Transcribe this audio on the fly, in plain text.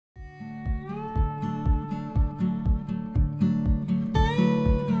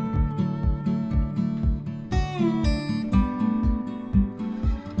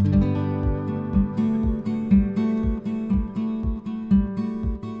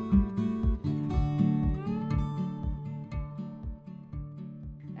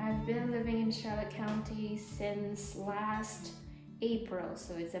since last April,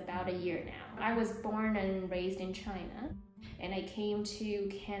 so it's about a year now. I was born and raised in China, and I came to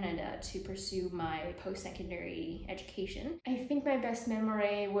Canada to pursue my post-secondary education. I think my best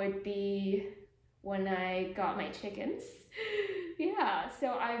memory would be when I got my chickens. Yeah,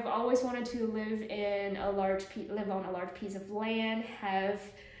 so I've always wanted to live on a large piece of land, have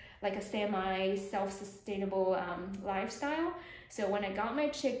like a semi-self-sustainable lifestyle. So when I got my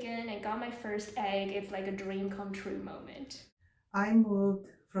chicken and got my first egg, it's like a dream come true moment. I moved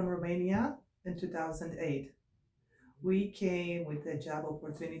from Romania in 2008. We came with a job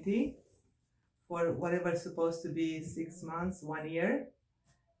opportunity for whatever's supposed to be 6 months, 1 year,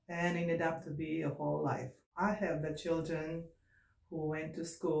 and ended up to be a whole life. I have the children who went to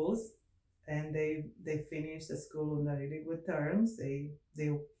schools and they finished the school on the really good terms. They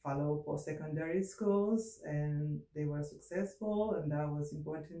follow post-secondary schools and they were successful, and that was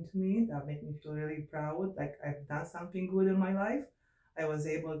important to me. That made me feel really proud, like I've done something good in my life. I was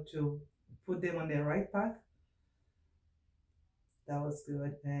able to put them on the right path. That was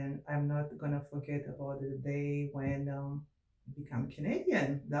good, and I'm not gonna forget about the day when I became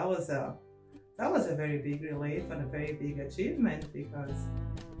Canadian. That was a very big relief and a very big achievement because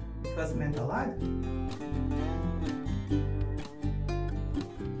it meant a lot.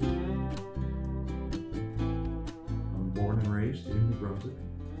 I'm born and raised in New Brunswick.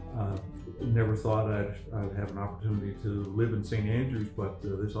 Never thought I'd have an opportunity to live in St. Andrews, but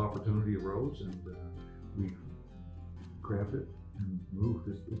this opportunity arose and we grabbed it and moved.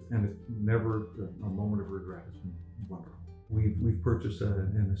 And it's never a moment of regret. It's been wonderful. We've purchased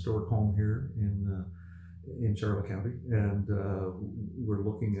an historic home here in Charlotte County, and we're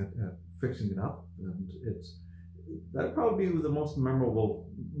looking at fixing it up. And that'd probably be the most memorable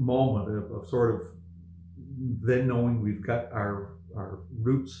moment of sort of then knowing we've got our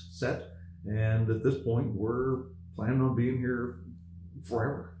roots set, and at this point we're planning on being here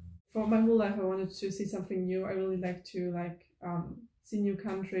forever. For my whole life I wanted to see something new. I really like to see new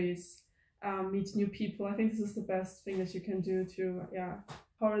countries, meet new people. I think this is the best thing that you can do to,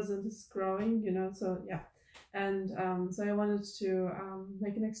 horizon is growing, so yeah. And so I wanted to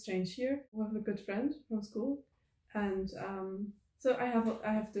make an exchange here with a good friend from school. And so I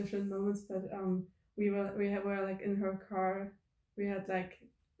have different moments, but we were like in her car. We had like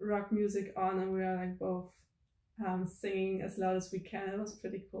rock music on, and we were like both singing as loud as we can. It was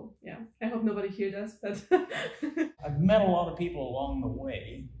pretty cool. Yeah, I hope nobody heard us, but I've met a lot of people along the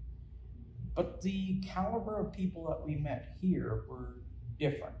way, but the caliber of people that we met here were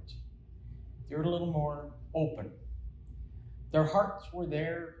different. They're a little more open. Their hearts were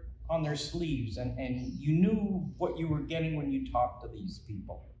there on their sleeves, and you knew what you were getting when you talked to these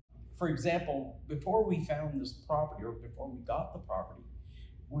people. For example, before we found this property, or before we got the property,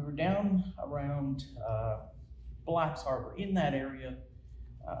 we were down around Blacks Harbor, in that area,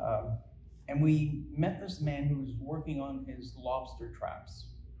 and we met this man who was working on his lobster traps.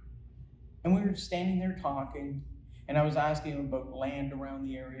 And we were standing there talking, and I was asking him about land around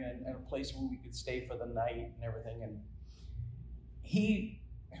the area and a place where we could stay for the night and everything. And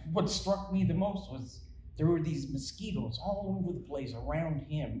what struck me the most was there were these mosquitoes all over the place around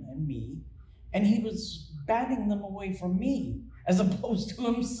him and me, and he was batting them away from me as opposed to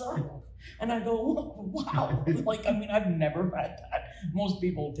himself. And I go, wow, I've never had that. Most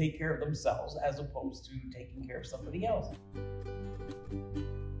people take care of themselves as opposed to taking care of somebody else.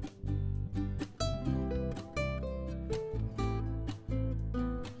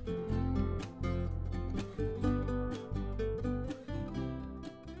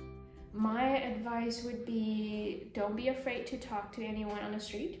 My advice would be, don't be afraid to talk to anyone on the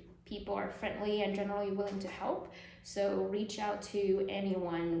street. People are friendly and generally willing to help, so reach out to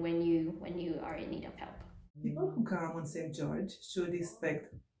anyone when you are in need of help. People who come on St. George should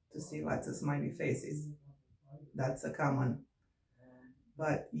expect to see lots of smiley faces. That's a common.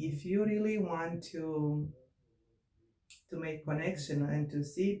 But if you really want to make connection and to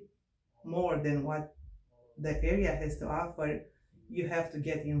see more than what the area has to offer, you have to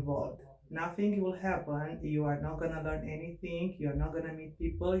get involved. Nothing will happen. You are not going to learn anything. You are not going to meet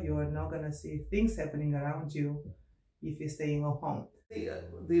people. You are not going to see things happening around you if you're staying at home.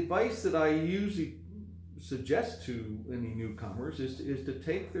 The advice that I usually suggest to any newcomers is to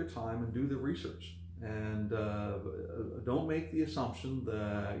take their time and do the research. And don't make the assumption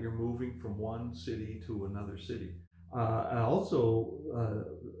that you're moving from one city to another city. I also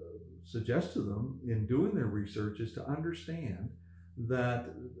suggest to them in doing their research is to understand that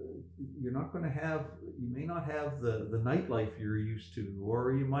you may not have the nightlife you're used to,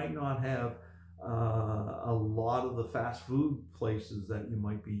 or you might not have a lot of the fast food places that you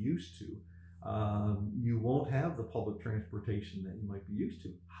might be used to. You won't have the public transportation that you might be used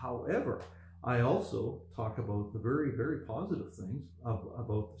to. However, I also talk about the very, very positive things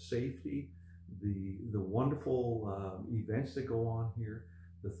about the safety, the wonderful events that go on here,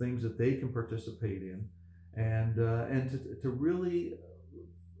 the things that they can participate in, and to really,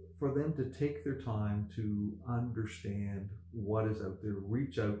 for them to take their time to understand what is out there,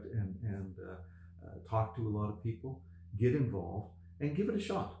 reach out and talk to a lot of people, get involved, and give it a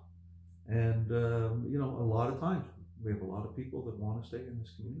shot. And you know, a lot of times we have a lot of people that want to stay in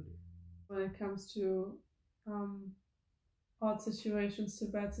this community. When it comes to odd situations, to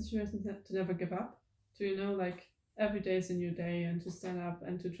bad situations, to never give up, to, you know, like every day is a new day, and to stand up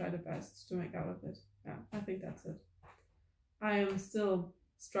and to try the best to make out of it. Yeah, I think that's it. I am still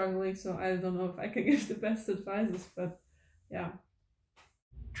struggling, so I don't know if I can give the best advices, but yeah.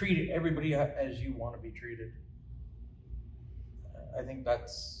 Treat everybody as you want to be treated. I think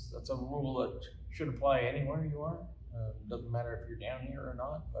that's a rule that should apply anywhere you are. Doesn't matter if you're down here or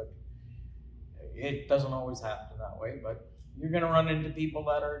not, but it doesn't always happen that way. But you're going to run into people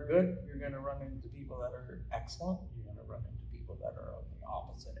that are good. You're going to run into people that are excellent. You're going to run into people that are on the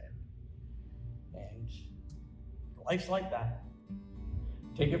opposite end. And life's like that.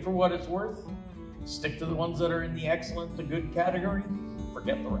 Take it for what it's worth. Stick to the ones that are in the excellent to good category.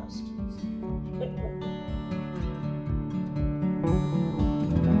 Forget the rest.